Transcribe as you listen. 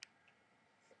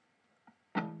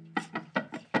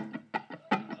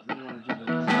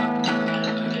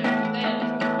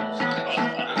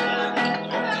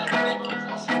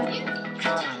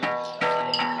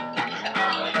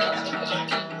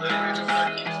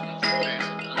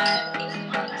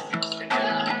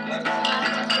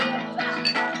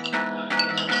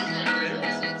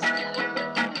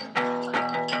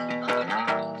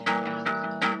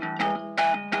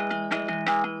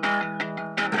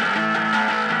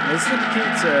Mystic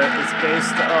Pizza is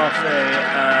based off a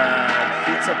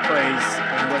pizza place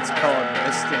in what's called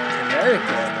Mystic,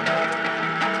 Connecticut.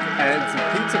 And it's a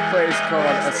pizza place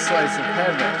called A Slice of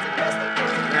Heaven.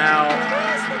 Now,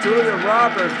 Julia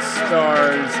Roberts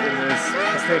stars in this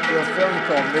particular film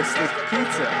called Mystic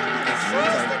Pizza. It's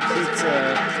like pizza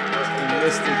in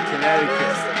Mystic,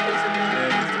 Connecticut.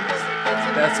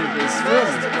 And that's what this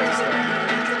film is based on.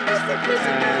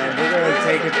 And we're going to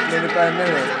take it minute by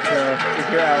minute to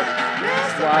figure out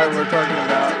why we're talking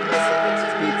about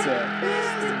pizza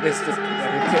in Mystic,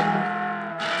 Connecticut.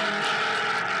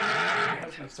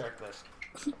 Let's start this.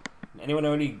 Anyone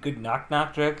know any good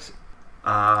knock-knock jokes?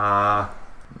 No.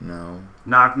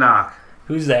 Knock knock.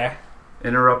 Who's there?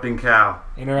 Interrupting cow.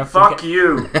 Fuck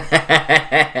you.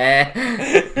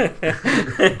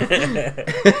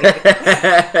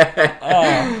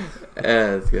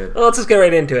 That's good. Well, let's just get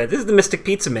right into it. This is the Mystic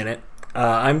Pizza Minute.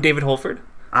 I'm David Holford.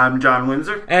 I'm John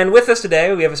Windsor. And with us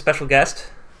today, we have a special guest.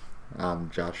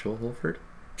 Joshua Holford.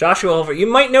 Joshua Holford. You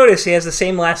might notice he has the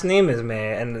same last name as me,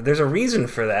 and there's a reason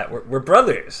for that. We're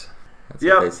brothers. That's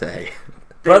what they say.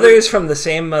 Brothers from the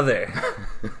same mother.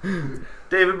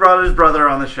 David brought his brother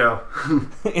on the show.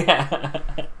 Yeah.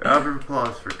 Round of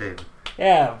applause for David.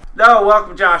 Yeah. No,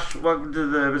 welcome, Josh. Welcome to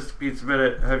the Mr. Pizza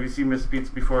Minute. Have you seen Mr.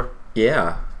 Pizza before?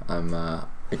 Yeah, I'm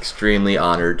extremely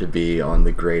honored to be on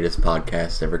the greatest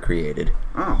podcast ever created.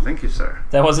 Oh, thank you, sir.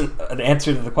 That wasn't an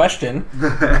answer to the question.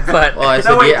 But well, I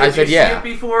said no, wait, yeah. I said Did you see it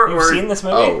before? You've or seen this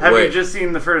movie? Oh, have wait. you just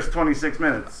seen the first 26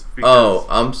 minutes? Oh,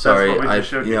 I'm sorry. That's what we just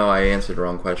showed you. I answered the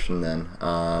wrong question then.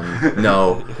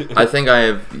 No, I think I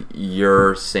have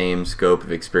your same scope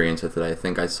of experience with it. I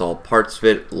think I saw parts of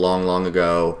it long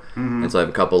ago, and so I have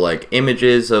a couple like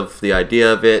images of the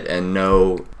idea of it, and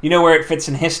know you know where it fits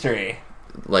in history.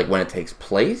 like when it takes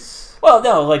place. Well,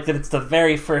 no, like that it's the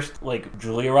very first like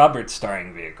Julia Roberts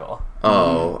starring vehicle.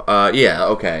 Oh, yeah,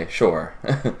 okay, sure.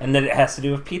 And then it has to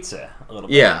do with pizza a little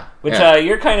bit. Yeah. Which yeah.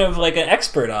 You're kind of like an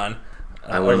expert on.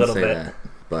 I wouldn't little say bit. that,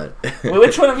 but Well,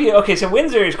 which one of you? Okay, so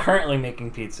Windsor is currently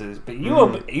making pizzas, but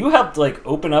you helped like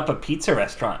open up a pizza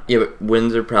restaurant. yeah, but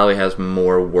Windsor probably has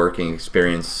more working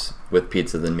experience with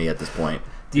pizza than me at this point.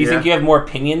 Do you think you have more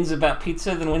opinions about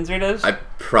pizza than Windsor does? I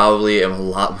probably am a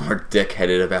lot more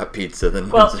dick-headed about pizza than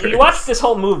Well, Windsor you watched this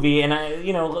whole movie, and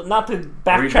not to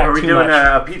backtrack Are we too doing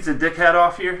much. a pizza dickhead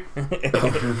off here?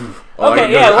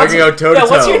 I can go toe to toe.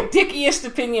 What's your dickiest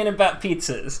opinion about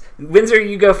pizzas? Windsor,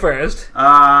 you go first.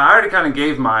 I already kind of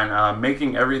gave mine.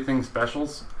 Making everything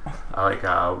specials. I like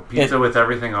pizza with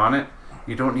everything on it.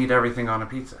 You don't need everything on a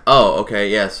pizza. Oh, okay,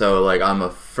 yeah, so, like, I'm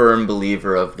a firm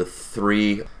believer of the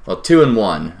 2 and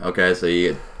 1, okay? So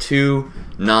you get 2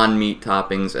 non-meat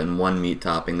toppings and 1 meat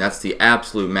topping. That's the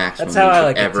absolute maximum That's how you I should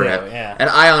like it ever too, have. yeah.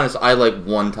 And I like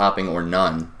 1 topping or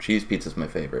none. Cheese pizza's my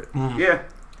favorite, Yeah.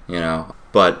 you know?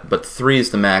 But 3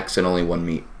 is the max and only 1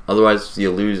 meat. Otherwise,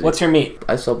 you lose it. What's your meat?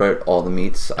 I celebrate all the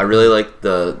meats. I really like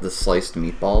the sliced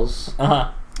meatballs, Uh-huh.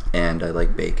 and I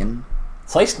like bacon.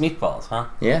 Sliced meatballs, huh?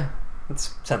 Yeah. That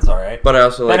sounds alright. But I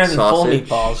also Better like than sausage.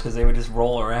 full meatballs, because they would just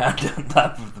roll around on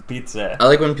top of the pizza. I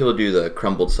like when people do the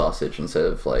crumbled sausage instead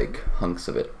of, like, hunks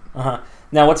of it. Uh-huh.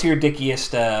 Now, what's your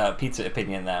dickiest pizza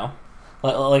opinion, though?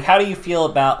 Like, how do you feel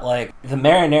about, like, the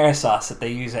marinara sauce that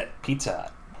they use at Pizza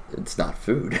Hut? It's not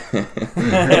food.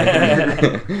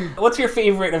 What's your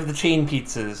favorite of the chain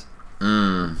pizzas?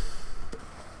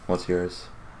 What's yours?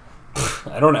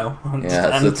 I don't know. I'm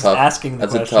just asking the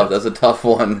question. That's a tough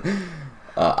one.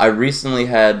 I recently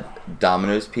had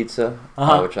Domino's Pizza,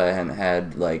 which I hadn't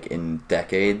had like in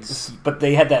decades. But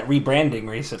they had that rebranding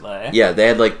recently. Yeah, they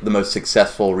had like the most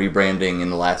successful rebranding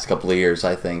in the last couple of years.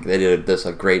 I think they did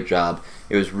a great job.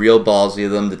 It was real ballsy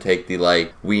of them to take the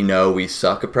like we know we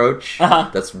suck approach.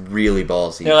 That's really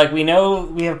ballsy. They're like, we know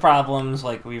we have problems.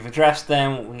 Like we've addressed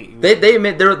them. They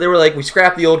were like, we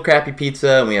scrapped the old crappy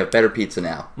pizza and we have better pizza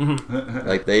now.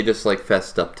 Like they just like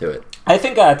fessed up to it. I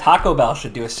think Taco Bell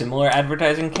should do a similar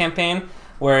advertising campaign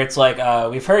where it's like,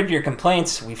 we've heard your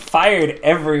complaints, we fired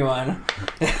everyone,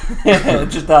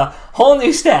 just a whole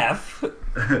new staff.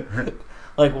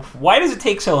 Like, why does it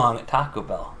take so long at Taco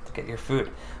Bell to get your food?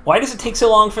 Why does it take so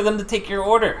long for them to take your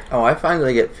order? Oh, I find that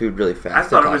I get food really fast I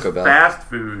thought at it Taco was Bell. fast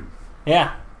food.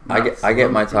 Yeah. I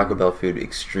get my Taco Bell food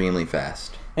extremely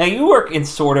fast. Now, you work in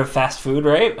sort of fast food,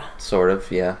 right? Sort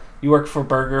of, yeah. You work for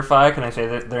BurgerFi. Can I say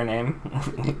their name?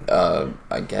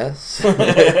 I guess.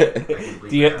 Do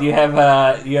you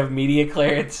have media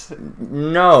clearance?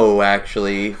 No,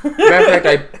 actually. Matter of fact,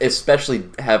 I especially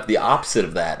have the opposite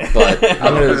of that. But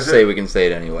I'm going to say we can say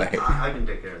it anyway. I can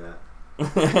take care of that.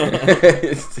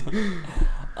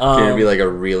 Can it be like a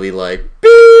really like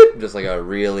beep, just like a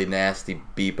really nasty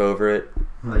beep over it?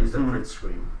 I used the Prince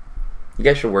scream. You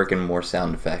guys should work in more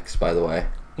sound effects, by the way.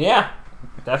 Yeah,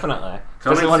 definitely.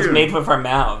 Coming Especially ones soon. made with our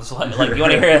mouths. Like you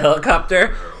want to hear a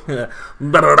helicopter? That's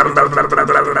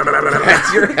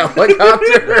your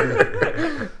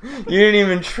helicopter? You didn't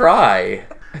even try.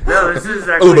 No, this is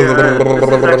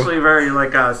actually a very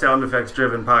like sound effects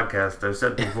driven podcast. I've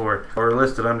said before. We're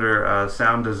listed under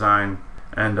sound design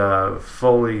and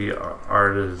Foley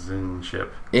artisanship.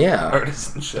 Yeah.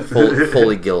 Artisanship.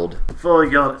 Fully guild. Fully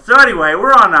guild. So anyway,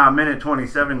 we're on minute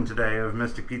 27 today of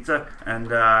Mystic Pizza.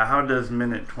 And how does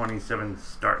minute 27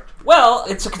 start? Well,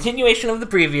 it's a continuation of the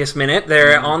previous minute.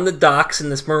 They're on the docks in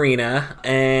this marina,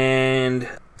 and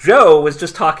Joe was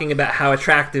just talking about how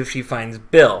attractive she finds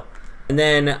Bill. And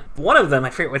then one of them, I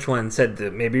forget which one, said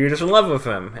that maybe you're just in love with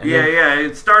him. And then,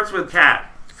 It starts with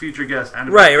Kat, future guest.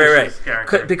 And Right.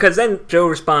 character. Because then Joe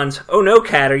responds, "Oh no,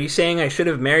 Kat, are you saying I should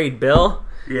have married Bill?"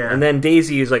 Yeah. And then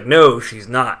Daisy is like, "No, she's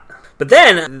not." But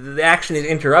then the action is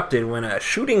interrupted when a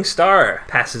shooting star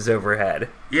passes overhead.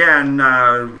 Yeah, and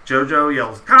JoJo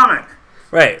yells, "Comet!"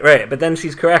 Right. But then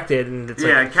she's corrected, and it's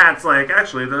Yeah, like, Kat's like,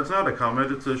 actually, that's not a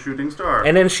comet, it's a shooting star.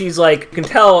 and then she's like, you can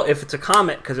tell if it's a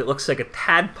comet because it looks like a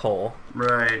tadpole.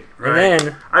 Right. And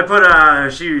then I put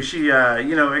she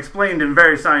explained in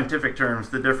very scientific terms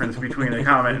the difference between a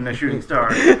comet and a shooting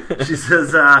star. She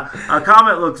says a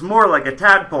comet looks more like a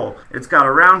tadpole. It's got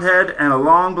a round head and a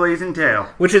long blazing tail.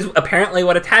 which is apparently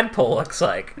what a tadpole looks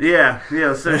like. Yeah.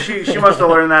 So she must have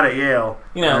learned that at Yale.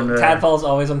 You know, And, tadpole's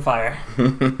always on fire.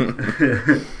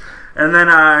 And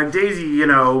then Daisy,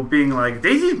 being like,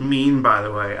 Daisy's mean, by the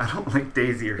way. I don't like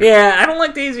Daisy. Yeah, I don't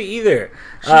like Daisy either.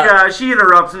 She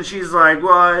interrupts and she's like,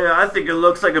 well, I think it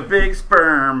looks like a big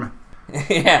sperm.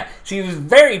 Yeah, she was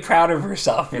very proud of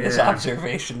herself for this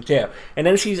observation too. And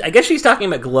then I guess she's talking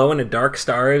about glow-in-the-dark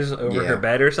stars over her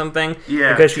bed or something.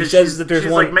 Yeah, because she says that there's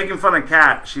she's one. Like making fun of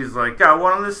Kat. She's like, got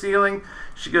one on the ceiling.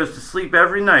 She goes to sleep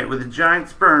every night with a giant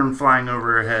sperm flying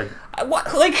over her head.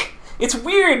 It's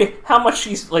weird how much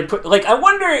she's like put. Like, I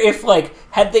wonder if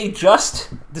had they just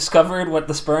discovered what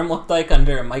the sperm looked like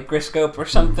under a microscope or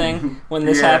something when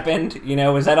this happened?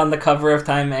 Was that on the cover of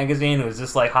Time magazine? Was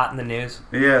this hot in the news?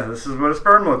 Yeah, this is what a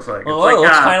sperm looks like. Well, it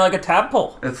looks kind of like a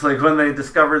tadpole. It's like when they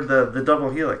discovered the double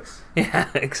helix. Yeah,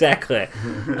 exactly.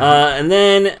 And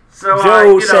then So,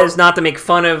 Joe says not to make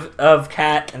fun of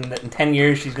Kat, and that in 10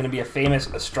 years she's going to be a famous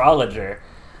astrologer,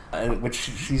 which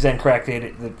she's then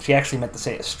corrected that she actually meant to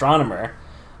say astronomer.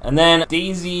 And then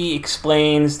Daisy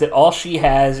explains that all she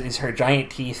has is her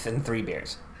giant teeth and 3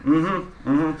 beers. Yeah,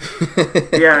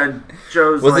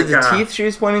 Joe's Was like... it the teeth she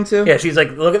was pointing to? Yeah, she's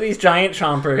like, look at these giant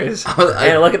chompers,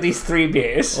 and look at these 3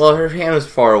 beers. Well, her hand was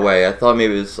far away. I thought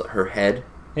maybe it was her head.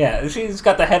 Yeah, she's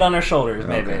got the head on her shoulders,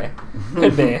 maybe. Okay.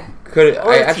 Could be.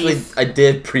 I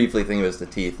did briefly think it was the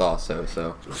teeth also,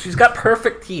 so. She's got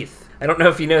perfect teeth. I don't know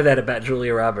if you know that about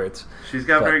Julia Roberts. She's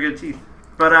got very good teeth.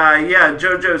 But,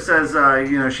 JoJo says,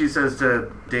 she says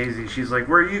to Daisy, she's like,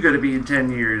 where are you going to be in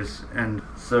 10 years? And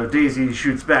so Daisy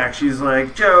shoots back. She's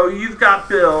like, Joe, you've got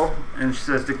Bill. And she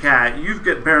says to Kat,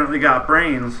 apparently got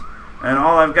brains. And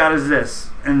all I've got is this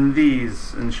and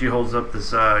these. And she holds up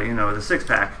this, the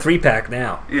 6-pack. 3-pack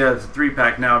now. Yeah, it's a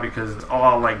 3-pack now because it's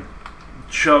all,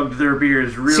 chugged their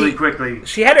beers really quickly.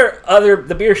 She had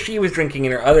the beer she was drinking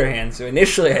in her other hand, so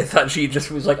initially I thought she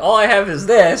just was like, all I have is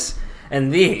this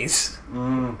and these.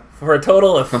 For a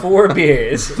total of 4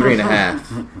 beers.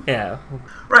 3.5. Yeah.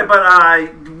 Right, but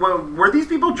were these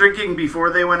people drinking before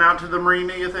they went out to the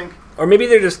marina, you think? Or maybe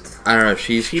they're just I don't know,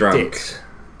 she's cheap drunk. dates.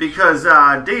 Because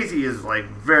Daisy is,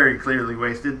 very clearly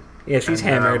wasted. Yeah, she's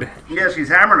hammered. She's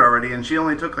hammered already, and she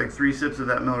only took, 3 sips of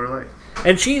that Miller Lite.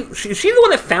 And she the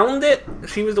one that found it?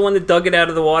 She was the one that dug it out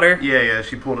of the water? Yeah,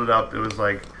 she pulled it up. It was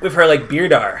with her, beer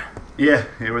dar. Yeah,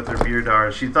 with her beer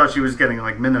jar. She thought she was getting,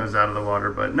 minnows out of the water,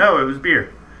 but no, it was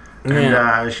beer.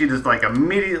 Yeah. And she just,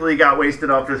 immediately got wasted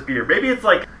off this beer. Maybe it's,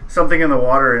 something in the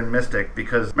water in Mystic,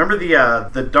 because remember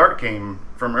the dart game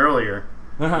from earlier?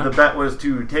 Uh-huh. The bet was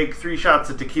to take 3 shots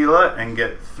of tequila and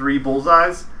get 3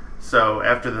 bullseyes. So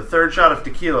after the 3rd shot of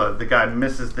tequila, the guy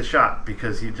misses the shot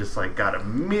because he just got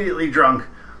immediately drunk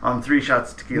on 3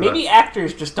 shots of tequila. Maybe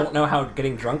actors just don't know how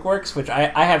getting drunk works, which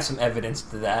I have some evidence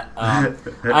to that.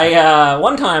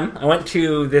 One time I went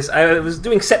to this. I was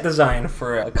doing set design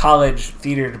for a college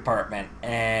theater department,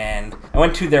 and I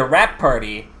went to their rap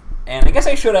party, and I guess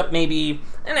I showed up maybe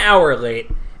an hour late,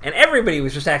 and everybody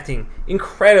was just acting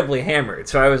incredibly hammered.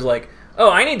 So I was like, oh,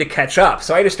 I need to catch up.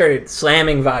 So I just started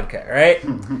slamming vodka, right?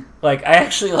 I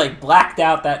actually blacked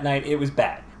out that night. It was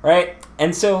bad, right?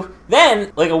 And so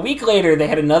then, a week later, they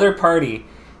had another party,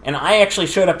 and I actually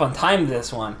showed up on time to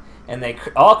this one. and they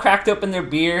all cracked open their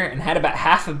beer and had about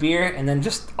half a beer, and then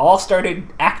just all started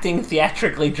acting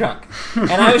theatrically drunk.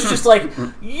 And I was just like,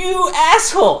 you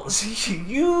assholes!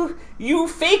 You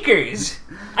fakers!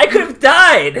 I could have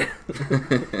died!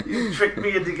 You tricked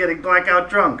me into getting blackout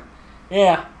drunk.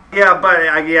 Yeah. Yeah, but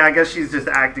I guess she's just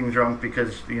acting drunk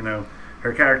because,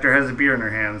 her character has a beer in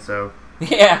her hand, so...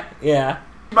 Yeah.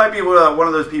 She might be one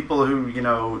of those people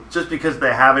who, just because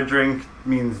they have a drink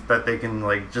means that they can,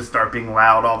 just start being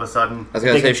loud all of a sudden. I was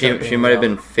going to say, she might have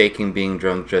been faking being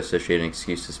drunk just so she had an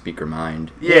excuse to speak her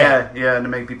mind. Yeah, and to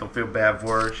make people feel bad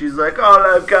for her. She's like, all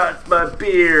I've got is my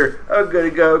beer. I'm going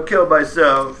to go kill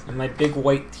myself. And my big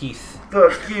white teeth.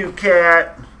 Fuck you,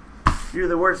 Cat. You're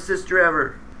the worst sister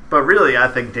ever. But really, I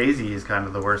think Daisy is kind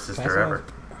of the worst sister ever.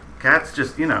 Cat's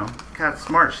just, Cat's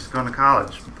smart. She's going to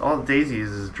college. All Daisy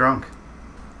is drunk.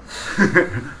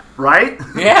 Right?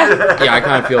 Yeah. Yeah, I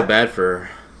kind of feel bad for her.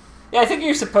 Yeah, I think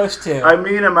you're supposed to. I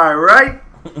mean, am I right?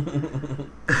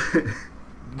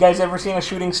 You guys ever seen A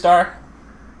Shooting Star?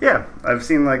 Yeah, I've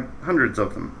seen hundreds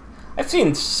of them. I've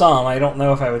seen some. I don't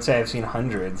know if I would say I've seen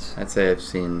hundreds. I'd say I've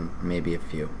seen maybe a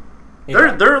few.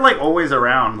 Yeah. They're always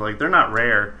around. They're not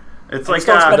rare. It's don't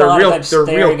spend a lot of time They're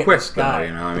staring real at the quick, sky.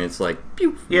 though, I mean, it's like,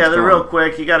 pew, Yeah, it's they're gone. real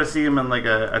quick. You got to see them in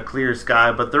a clear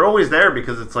sky, but they're always there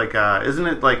because it's isn't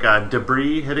it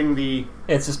debris hitting the?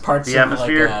 It's just parts The of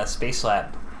atmosphere? like a space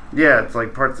lab. Yeah, it's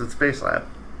like parts of the space lab,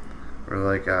 or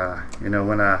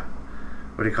when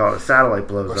what do you call it? A satellite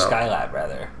blows Or up, Skylab,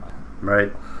 rather.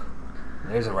 right?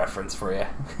 There's a reference for you.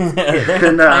 There's a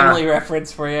And, timely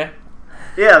reference for you.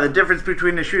 Yeah, the difference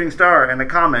between a shooting star and a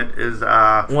comet is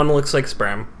One looks like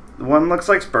sperm. one looks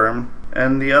like sperm,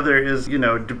 and the other is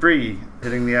debris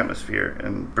hitting the atmosphere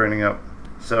and burning up.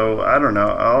 So I don't know.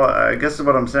 I guess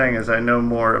what I'm saying is I know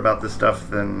more about this stuff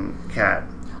than Kat.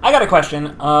 I got a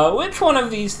question. Which one of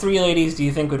these three ladies do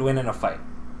you think would win in a fight?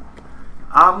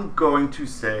 I'm going to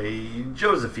say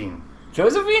Josephine.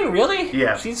 Josephine, really?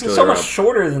 Yeah. She's Fill so her much up.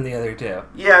 shorter than the other two.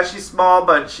 Yeah, she's small,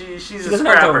 but she's She a doesn't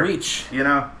have to scrapper. reach.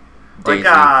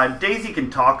 Daisy. Daisy can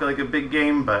talk like a big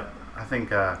game, but I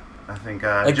think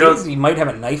Like Jo- Daisy might have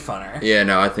a knife on her. Yeah,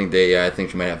 no, I think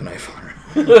she might have a knife on her.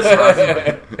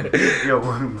 Yo,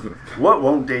 what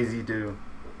won't Daisy do?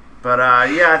 But I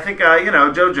think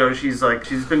JoJo.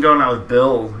 She's been going out with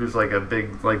Bill, who's a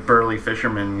big burly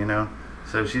fisherman.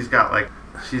 So she's got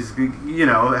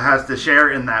has to share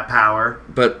in that power.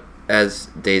 But as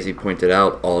Daisy pointed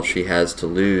out, all she has to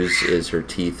lose is her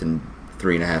teeth and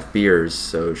 3.5 beers.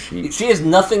 So she has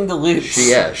nothing to lose.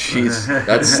 she's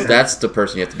that's the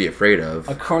person you have to be afraid of.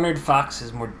 A cornered fox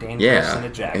is more dangerous than a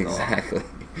jackal. Exactly.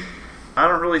 I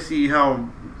don't really see how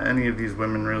any of these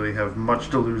women really have much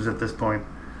to lose at this point.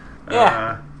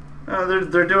 Yeah.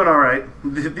 They're doing all right.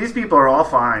 These people are all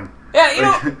fine.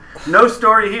 Yeah, No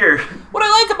story here. what I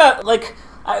like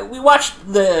about, we watched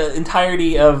the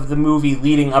entirety of the movie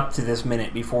leading up to this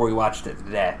minute before we watched it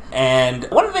today. And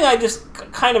one thing I just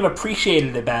kind of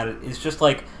appreciated about it is just,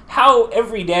 how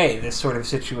everyday this sort of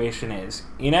situation is,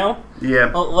 Yeah.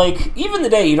 even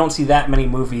today you don't see that many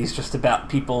movies just about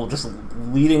people just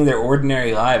leading their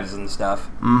ordinary lives and stuff.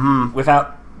 Mm-hmm.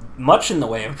 Without much in the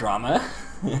way of drama.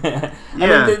 Yeah. I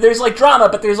mean, there's drama,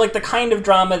 but there's the kind of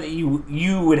drama that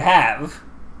you would have.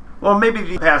 Well, maybe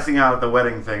the passing out at the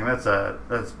wedding thing,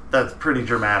 that's pretty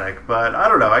dramatic, but I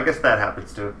don't know, I guess that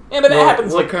happens too. Yeah, but that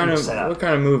happens what kind setup.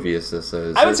 of movie is this?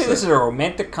 I would say this is a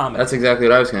romantic comedy. That's exactly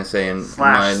what I was going to say. And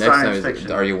Slash my next science time is,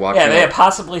 fiction. are you watching? Yeah,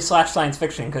 possibly / science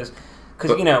fiction because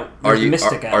there's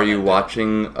mystic. Are you element.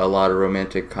 watching a lot of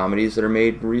romantic comedies that are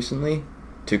made recently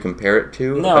to compare it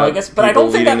to? No, I guess, but I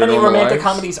don't think that many romantic lives?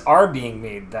 comedies are being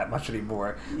made that much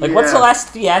anymore. What's the Yeah. last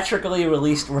theatrically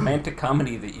released romantic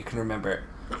comedy that you can remember?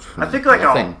 I think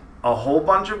Nothing. a whole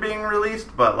bunch are being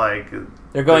released, but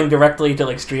They're going directly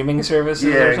to streaming services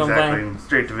yeah, or something. exactly,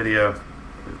 straight to video,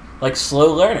 Like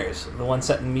Slow Learners, the one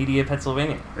set in Media,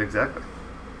 Pennsylvania. exactly.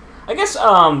 I guess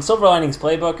Silver Linings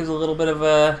Playbook is a little bit of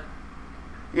a...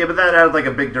 Yeah, but that had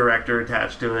a big director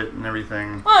attached to it and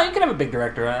everything. Well, you can have a big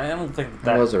director. I don't think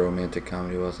That was a romantic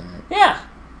comedy, wasn't it?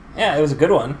 Yeah, it was a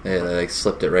good one. Yeah, they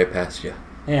slipped it right past you.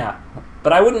 Yeah.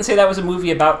 But I wouldn't say that was a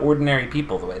movie about ordinary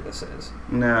people the way this is.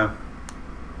 No,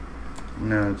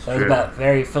 it's That was true. about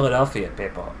very Philadelphia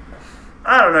people.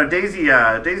 I don't know. Daisy's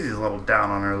a little down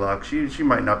on her luck. She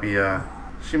might not be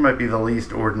she might be the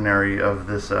least ordinary of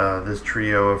this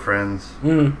trio of friends.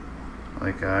 Mm.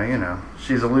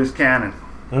 She's a loose cannon.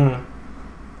 Mm.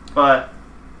 But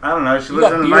I don't know. She You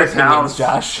lives got in a beer nice opinions, house.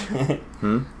 Josh.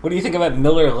 Hmm? What do you think about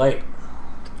Miller Lite?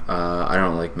 I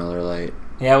don't like Miller Lite.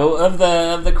 Yeah, well, of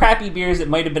the crappy beers that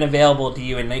might have been available to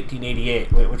you in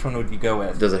 1988, which one would you go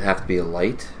with? Does it have to be a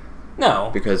light? No.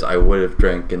 because I would have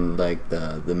drank in like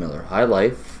the Miller High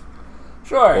Life,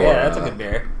 Sure, Or, yeah, that's a good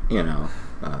beer. you know,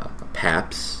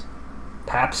 Pabst.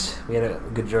 Pabst, we had a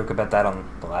good joke about that on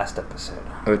the last episode.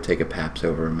 I would take a Pabst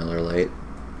over a Miller Lite.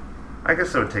 I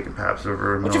guess I would take a Pabst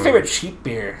over a What's your Miller. favorite cheap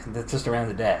beer that's just around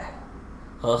the day?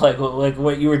 Well, like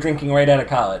what you were drinking right out of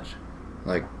college.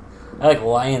 Like, I like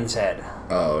Lion's Head.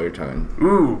 oh, you're talking.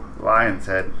 Ooh, Lion's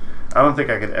Head. I don't think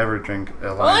I could ever drink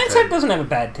a Lion's Head doesn't have a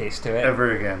bad taste to it.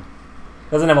 ever again.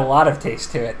 Doesn't have a lot of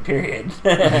taste to it, period.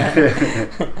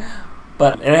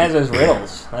 But it has those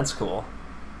riddles. That's cool.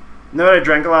 You know what I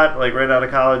drank a lot, like right out of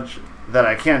college, that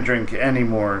I can't drink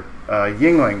anymore?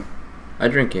 Yingling. I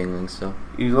drink Yingling still.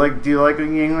 Do you like a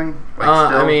Yingling? Like I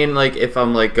still? mean, like if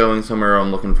I'm like going somewhere,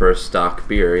 I'm looking for a stock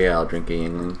beer. Yeah, I'll drink a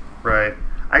Yingling. Right.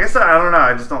 I guess I don't know.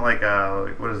 I just don't like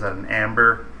what is that? An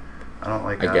amber. I don't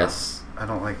like. I guess. I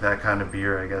don't like that kind of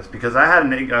beer. I guess because I had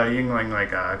an Yingling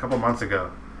like a couple months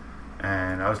ago,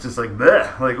 and I was just like,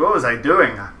 bleh. Like, what was I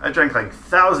doing? I drank like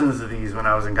thousands of these when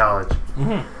I was in college,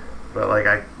 but like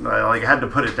I like had to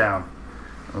put it down.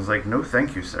 I was like, no,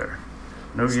 thank you, sir.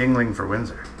 No Yingling for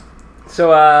Windsor.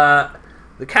 So,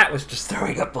 the cat was just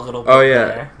throwing up a little bit. Oh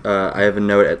yeah, I have a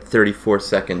note at 34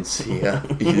 seconds. Yeah,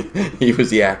 he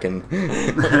was yakking.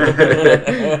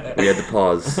 We had to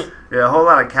pause, Yeah, a whole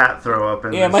lot of cat throw up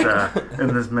in Yeah,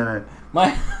 in this minute.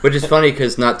 My which is funny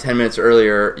because not 10 minutes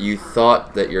earlier you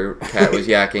thought that your cat was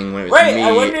yakking when it was right, me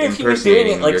I wonder if he was doing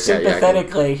it impersonating like your cat yakking.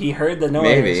 sympathetically. He heard the noise,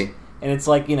 Maybe. and it's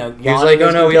like He was like,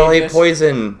 "Oh no, we all ate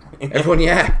poison. Everyone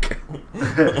yak."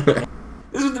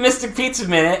 This was the Mystic Pizza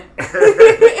Minute.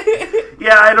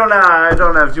 Yeah, I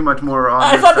don't have too much more on.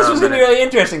 I thought this was going to be minute. really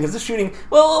interesting because the shooting.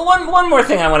 Well, one more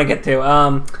thing I want to get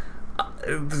to.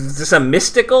 Is this a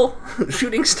mystical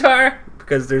shooting star?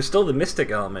 Because there's still the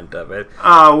mystic element of it.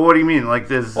 What do you mean? Like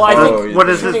this? Well, I think what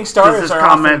is shooting this? stars Does this are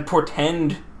often comment?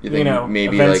 portend. You think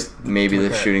maybe events like maybe to the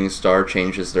occur. shooting star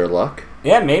changes their luck?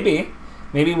 Yeah, maybe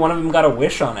one of them got a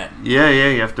wish on it. Yeah,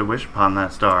 you have to wish upon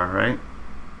that star, right?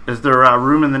 Is there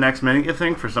room in the next minute, you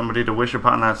think, for somebody to wish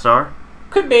upon that star?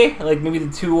 Could be like maybe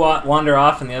the two wander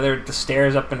off and the other just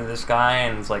stares up into the sky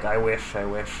and is like, I wish I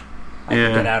could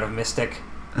get out of mystic.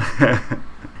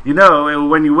 You know,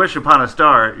 when you wish upon a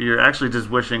star, you're actually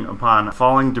just wishing upon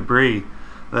falling debris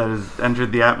that has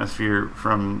entered the atmosphere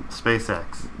from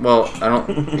SpaceX. Well, I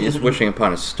don't. He's wishing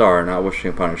upon a star, not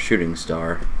wishing upon a shooting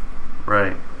star.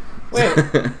 Right. Wait,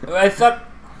 I thought.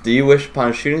 Do you wish upon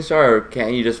a shooting star, or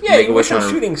can't you just Yeah, make you a wish wish on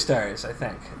on? shooting stars. I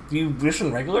think. Do you wish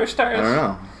on regular stars? I don't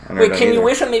know. I never Wait, done can you either.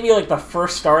 wish on maybe like the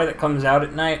first star that comes out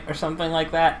at night or something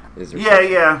like that? Is there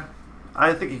Yeah.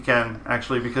 I think you can,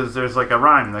 actually, because there's like a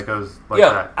rhyme that goes like Yo,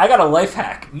 that. I got a life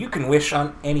hack. You can wish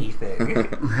on anything.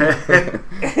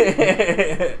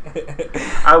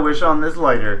 I wish on this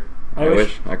lighter. I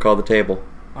wish. I call the table.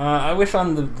 I wish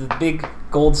on the big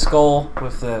gold skull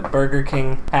with the Burger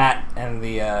King hat and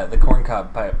the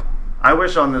corncob pipe. I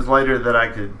wish on this lighter that I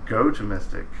could go to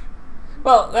Mystic.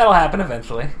 Well, that'll happen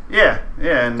eventually. Yeah,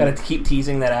 and Gotta keep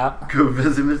teasing that out. go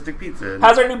visit Mystic Pizza.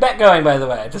 How's our new bet going, by the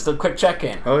way? Just a quick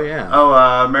check-in. Oh yeah. Oh,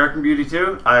 American Beauty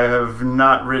 2? I have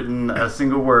not written a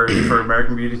single word for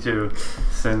American Beauty 2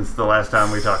 since the last time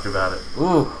we talked about it.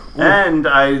 Ooh. And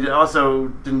I also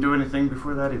didn't do anything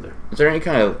before that either. Is there any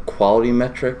kind of quality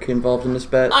metric involved in this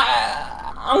bet?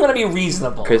 I'm gonna be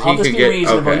reasonable. 'Cause he I'll just could be get-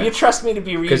 reasonable. okay. You trust me to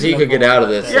be reasonable. Because he could get out of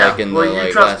about this that. like in well, the you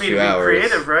like trust last me few to be hours.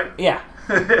 creative, right? Yeah.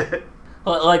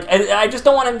 Like, I just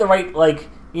don't want him to write, like,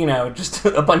 just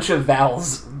a bunch of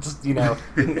vowels. Just,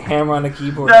 hammer on a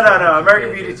keyboard. No.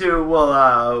 American Beauty 2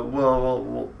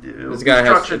 will It's be gotta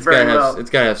have. structured It's very gotta have. well.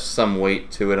 It's gotta have some weight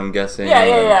to it. I'm guessing.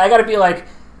 Yeah. I gotta be like,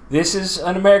 this is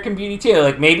an American Beauty 2.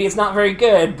 Like, maybe it's not very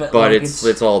good, but But like,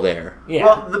 it's all there. yeah.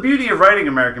 Well, the beauty of writing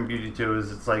American Beauty 2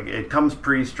 is it's like it comes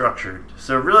pre-structured.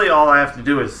 So really all I have to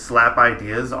do is slap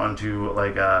ideas onto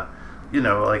like a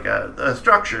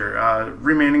structure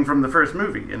remaining from the first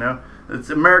movie, It's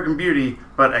American Beauty,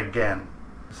 but again.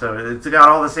 So it's got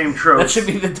all the same tropes. that should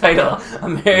be the title.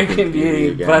 American Beauty,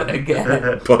 Again. but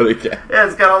again. But again. Yeah,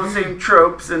 it's got all the same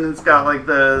tropes, and it's got like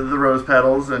the rose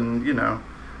petals, and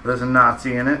there's a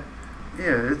Nazi in it.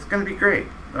 Yeah, it's gonna be great,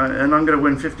 and I'm gonna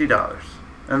win $50,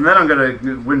 and then I'm gonna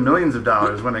win millions of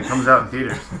dollars when it comes out in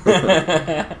theaters.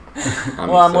 I'm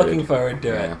excited. looking forward to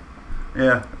it.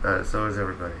 Yeah. Yeah, so is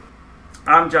everybody.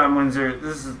 I'm John Windsor.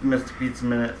 This is Mr. Pizza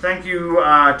Minute. Thank you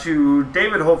to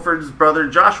David Holford's brother,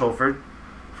 Josh Holford,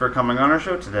 for coming on our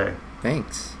show today.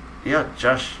 Thanks. Yeah,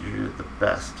 Josh, you're the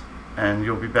best. And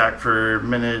you'll be back for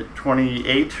minute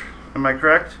 28, am I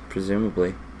correct?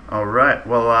 Presumably. All right.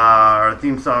 Well, our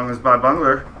theme song is by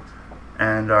Bungler,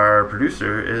 and our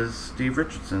producer is Steve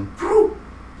Richardson.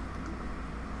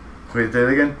 Wait, say it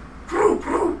again.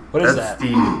 What is That's that?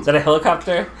 Steve. Is that a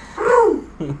helicopter?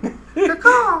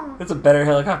 That's a better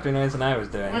helicopter noise than I was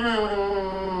doing.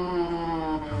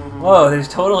 Whoa, there's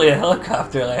totally a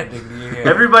helicopter landing near here.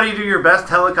 Everybody do your best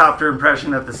helicopter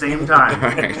impression at the same time.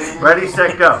 Alright. Ready,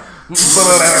 set, go.